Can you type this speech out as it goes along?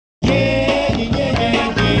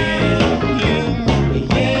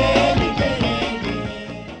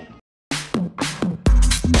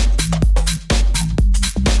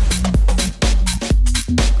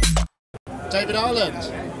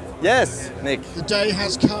Roland. Yes, Nick. The day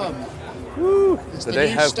has come. Woo. It's the the day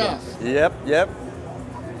new has stuff. come. Yep, yep.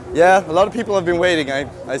 Yeah, a lot of people have been waiting.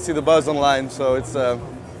 I see the buzz online, so it's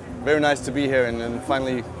very nice to be here and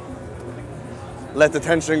finally let the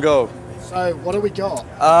tension go. So what do we got?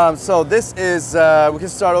 So this is, we can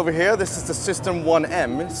start over here. This is the System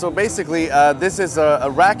 1M. So basically, this is a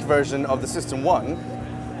rack version of the System 1,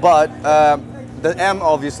 but the M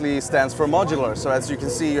obviously stands for modular. So as you can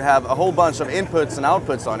see, you have a whole bunch of inputs and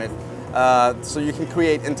outputs on it. So you can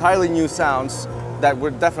create entirely new sounds that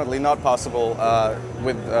were definitely not possible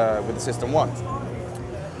with the System 1.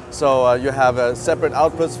 So you have separate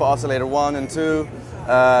outputs for oscillator 1 and 2,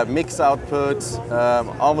 mix output,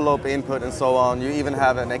 envelope input, and so on. You even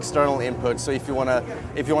have an external input. So if you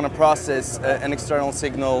wanna process an external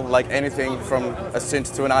signal, like anything from a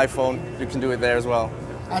synth to an iPhone, you can do it there as well.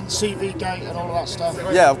 And CV gate and all of that stuff?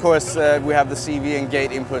 Yeah, of course, we have the CV and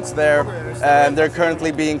gate inputs there, and they're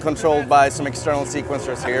currently being controlled by some external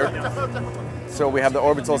sequencers here. So we have the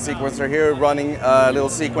orbital sequencer here running a little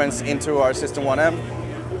sequence into our System 1M.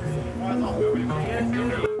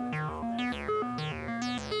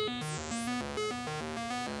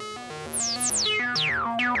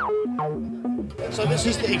 So this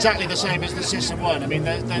is exactly the same as the System 1. I mean,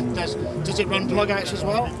 does it run plug outs as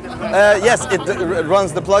well? Yes, it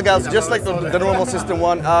runs the plug outs just like the normal System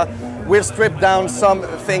 1. We've stripped down some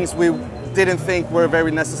things we didn't think were very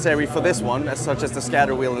necessary for this one, such as the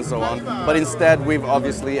scatter wheel and so on. But instead, we've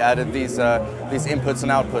obviously added these inputs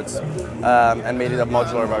and outputs and made it a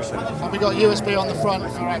modular version. And we got USB on the front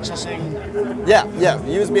for accessing. Yeah,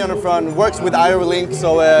 USB on the front works with AIRA link.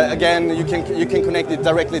 So again, you can connect it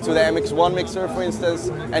directly to the MX1 mixer, for instance,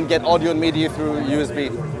 and get audio and media through USB.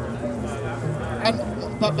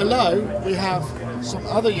 But below we have some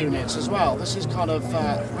other units as well. This is kind of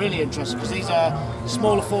really interesting because these are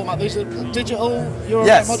smaller format. These are digital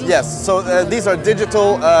Eurorack modules? Yes. So these are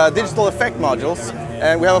digital effect modules,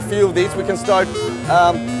 and we have a few of these. We can start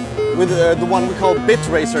with the one we call Bit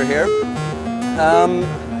Racer here.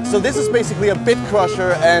 So this is basically a bit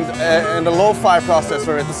crusher and a lo-fi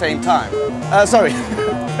processor at the same time. Sorry,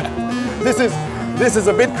 this is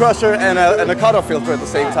a bit crusher and a cutoff filter at the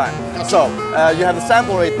same time. So you have the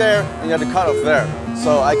sample rate there, and you have the cutoff there.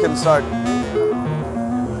 So I can start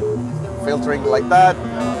filtering like that.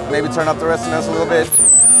 Maybe turn up the resonance a little bit,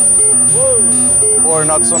 or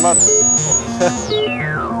not so much.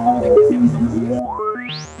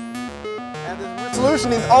 And the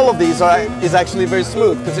resolution in all of these is actually very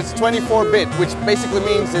smooth because it's 24-bit, which basically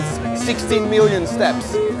means it's 16 million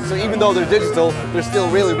steps. So even though they're digital, they're still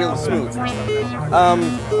really, really smooth.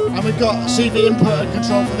 And we've got CV input and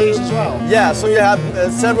control for these as well? Yeah, so you have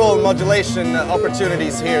several modulation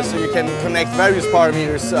opportunities here, so you can connect various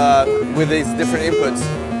parameters with these different inputs.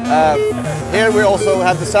 Here we also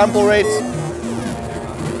have the sample rate,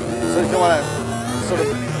 so if you want to sort of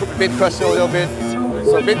bit crush it a little bit,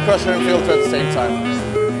 so bit crusher and filter at the same time.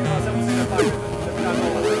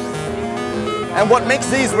 And what makes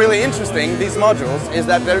these really interesting, these modules, is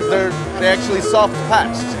that they're actually soft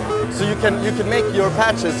patched. So you can make your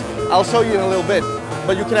patches. I'll show you in a little bit,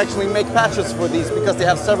 but you can actually make patches for these because they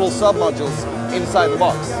have several sub-modules inside the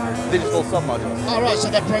box, digital sub-modules. All right, so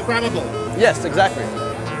they're programmable. Yes, exactly.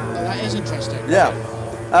 Oh, that is interesting. Yeah,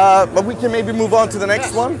 but we can maybe move on to the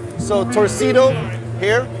next one. So Torcido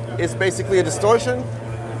here is basically a distortion.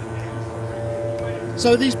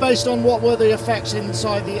 So are these based on what were the effects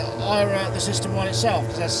inside the AIRA, the System 1 itself?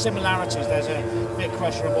 Because there's similarities, there's a bit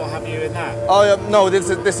crusher and what have you in that. Oh yeah, no, this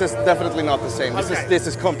is definitely not the same. Okay. This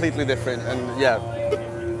is completely different, and yeah.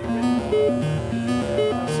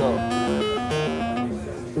 So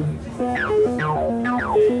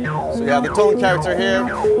you have the tone character here,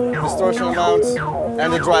 distortion amount,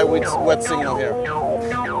 and the dry wet signal here.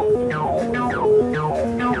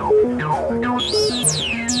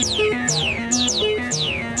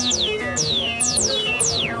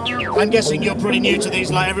 I'm guessing you're pretty new to these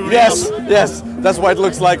like everybody else. Yes, that's why it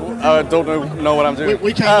looks like I don't know what I'm doing.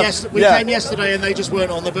 We came yesterday and they just weren't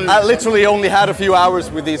on the booth. I literally only had a few hours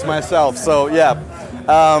with these myself, so yeah.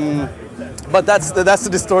 But that's the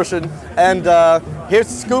distortion. And here's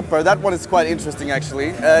Scooper. That one is quite interesting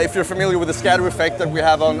actually. If you're familiar with the scatter effect that we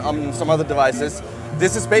have on some other devices,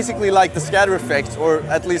 this is basically like the scatter effect, or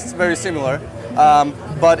at least very similar,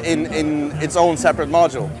 but in its own separate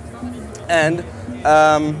module. And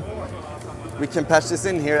we can patch this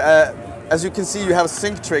in here. As you can see, you have a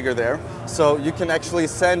sync trigger there, so you can actually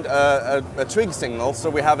send a trig signal.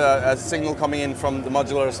 So we have a signal coming in from the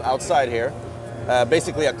modulars outside here,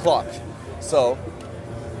 basically a clock. So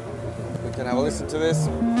we can have a listen to this.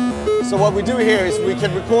 So what we do here is we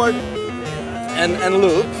can record and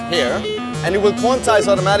loop here, and it will quantize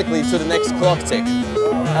automatically to the next clock tick.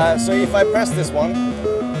 So if I press this one,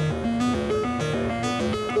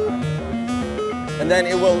 and then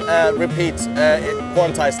it will repeat,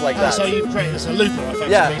 quantize like that. So you've created this a looper effect.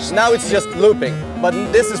 Yeah, now it's just looping, but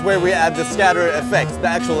this is where we add the scatter effect, the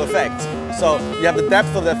actual effect. So you have the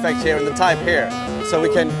depth of the effect here and the type here. So we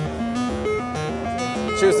can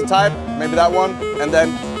choose the type, maybe that one, and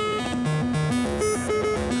then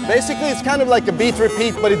basically it's kind of like a beat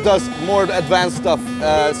repeat, but it does more advanced stuff.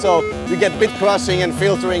 So you get bit crushing and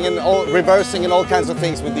filtering and all, reversing and all kinds of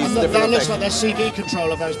things with these different effects. That looks like there's CD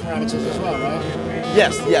control of those parameters as well, right?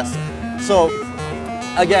 Yes, yes. So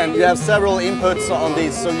again, you have several inputs on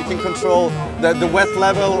these, so you can control the wet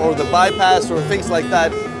level or the bypass or things like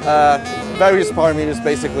that. Various parameters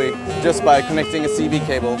basically, just by connecting a CV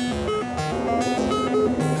cable.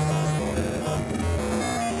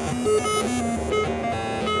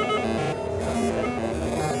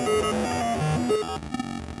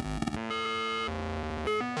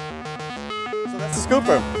 So that's the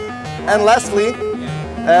scooper. And lastly,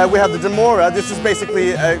 we have the Demora. This is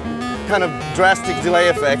basically a kind of drastic delay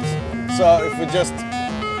effect. So if we just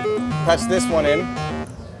patch this one in,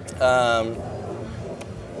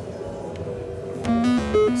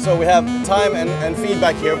 so we have time and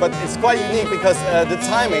feedback here, but it's quite unique because the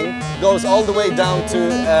timing goes all the way down to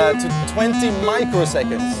 20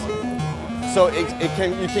 microseconds. So you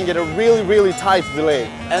can get a really tight delay,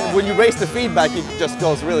 and when you raise the feedback, it just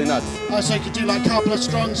goes really nuts. Oh, so you could do like couple of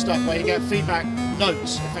strong stuff where you get feedback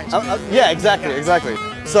notes, effectively. Yeah, exactly.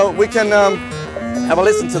 So we can have a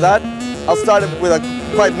listen to that. I'll start it with a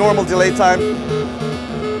quite normal delay time.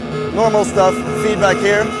 Normal stuff, feedback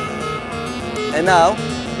here. And now,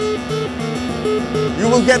 you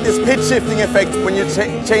will get this pitch shifting effect when you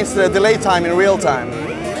change the delay time in real time.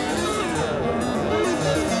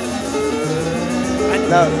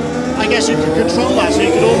 Now, I guess you can control that, so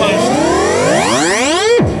you could almost...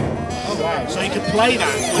 Oh wow, so you can play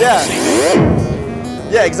that.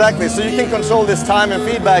 Yeah, exactly. So you can control this time and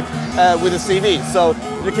feedback with a CV. So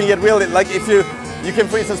you can get really, like if you can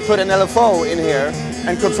for instance put an LFO in here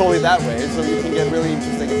and control it that way, so you can get really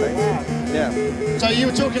interesting effects. Yeah. So you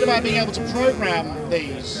were talking about being able to program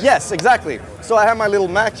these. Yes, exactly. So I have my little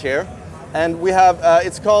Mac here, and we have,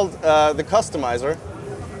 it's called the Customizer.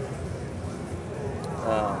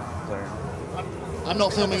 Sorry. I'm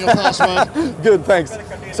not filming your password. Good, thanks.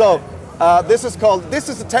 So this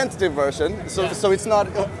is a tentative version, so it's not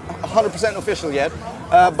 100% official yet.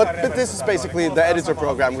 But this is basically the editor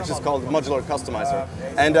program, which is called Modular Customizer.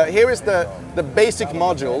 And here is the basic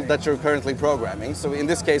module that you're currently programming. So in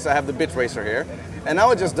this case, I have the bit racer here. And now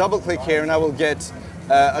I just double click here and I will get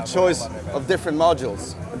a choice of different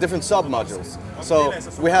modules, different sub-modules. So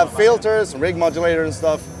we have filters, rig modulator and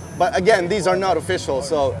stuff. But again, these are not official,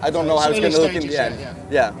 so I don't know how it's going to look in the end.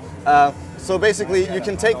 Yeah. So basically, you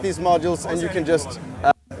can take these modules and you can just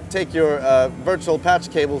take your virtual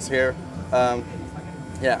patch cables here.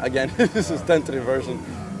 Yeah, again, this is tentative version.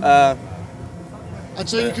 And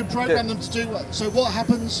so you can program them to do what? So what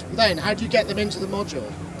happens then? How do you get them into the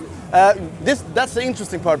module? That's the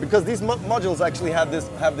interesting part, because these modules actually have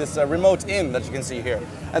this remote in that you can see here,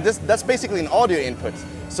 and that's basically an audio input.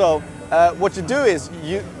 So what you do is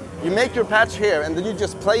you make your patch here, and then you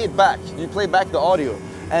just play it back. You play back the audio.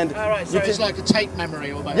 And so it's like a tape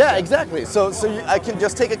memory almost. Yeah, exactly. So I can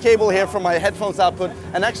just take a cable here from my headphones output,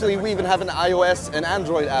 and actually we even have an iOS and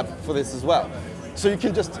Android app for this as well. So you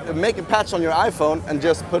can just make a patch on your iPhone and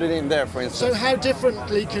just put it in there, for instance. So how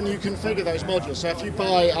differently can you configure those modules? So if you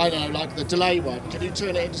buy, I don't know, like the delay one, can you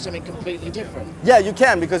turn it into something completely different? Yeah, you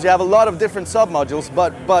can, because you have a lot of different sub-modules,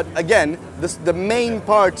 but again, the main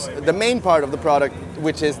part of the product,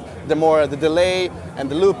 which is the delay and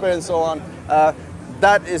the looper and so on,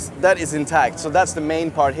 that is intact. So that's the main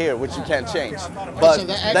part here, which you can't change. But so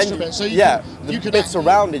the extra bit, so the bits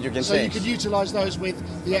around it you can change. So you could utilize those with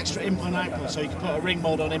the extra input and output. So you can put a ring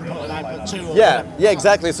mod on input and output too. Yeah,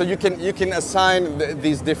 exactly. So you can assign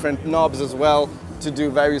these different knobs as well to do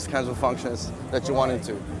various kinds of functions that you want it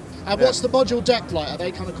to. And what's the module depth like? Are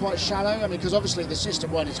they kind of quite shallow? I mean, because obviously the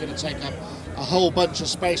system one is going to take up a whole bunch of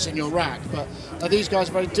space in your rack, but are these guys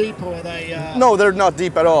very deep, or are they? No, they're not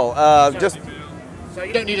deep at all. So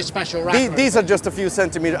you don't need a special rack. These are just a few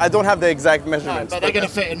centimeters. I don't have the exact measurements. No, but they're going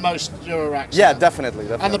to fit in most Euroracks. Yeah, definitely.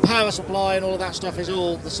 And the power supply and all of that stuff is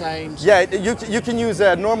all the same. So yeah, you can use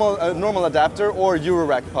a normal adapter or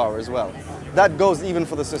Eurorack power as well. That goes even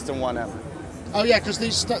for the System 1M. Oh yeah, because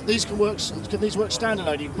these can work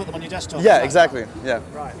standalone. You can put them on your desktop. Yeah, exactly. Yeah.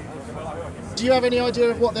 Right. Do you have any idea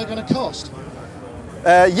of what they're going to cost?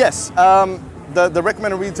 Yes. the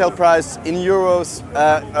recommended retail price in euros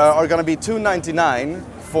are going to be $299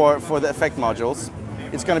 for the effect modules.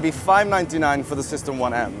 It's going to be $599 for the System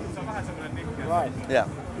 1M. Right. Yeah.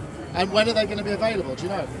 And when are they going to be available? Do you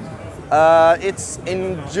know? It's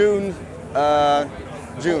in June.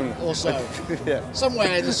 June. Or so. Yeah.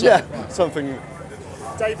 Somewhere in the summer. Yeah. Something.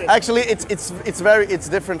 David. Actually, it's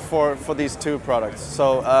different for these two products.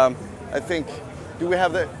 So I think, do we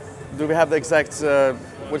have the exact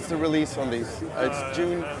what's the release on these? It's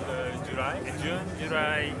June.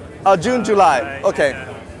 July. Oh, June, July. Okay.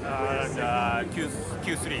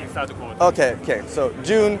 Q3 third quarter. Okay. So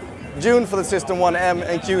June for the System 1M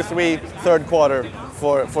and Q3 third quarter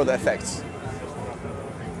for the effects.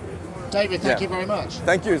 David, thank you very much.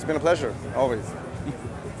 Thank you. It's been a pleasure. Always.